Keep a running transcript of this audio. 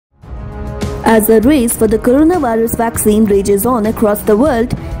As the race for the coronavirus vaccine rages on across the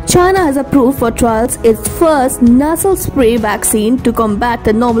world, China has approved for trials its first nasal spray vaccine to combat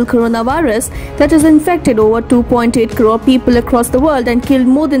the novel coronavirus that has infected over 2.8 crore people across the world and killed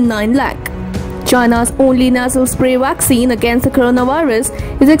more than 9 lakh. China's only nasal spray vaccine against the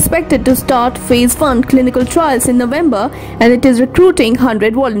coronavirus is expected to start phase 1 clinical trials in November, and it is recruiting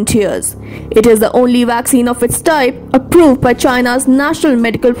 100 volunteers. It is the only vaccine of its type approved by China's National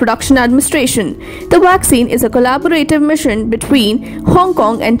Medical Production Administration. The vaccine is a collaborative mission between Hong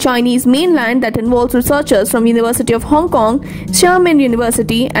Kong and Chinese mainland that involves researchers from University of Hong Kong, Xiamen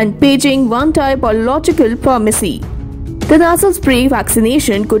University and Beijing Wantai Biological Pharmacy. The nasal spray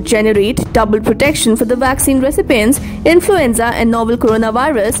vaccination could generate double protection for the vaccine recipients, influenza and novel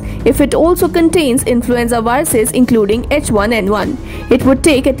coronavirus, if it also contains influenza viruses including H1N1. It would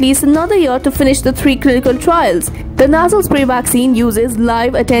take at least another year to finish the 3 clinical trials. The nasal spray vaccine uses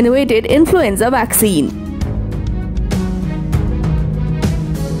live attenuated influenza vaccine.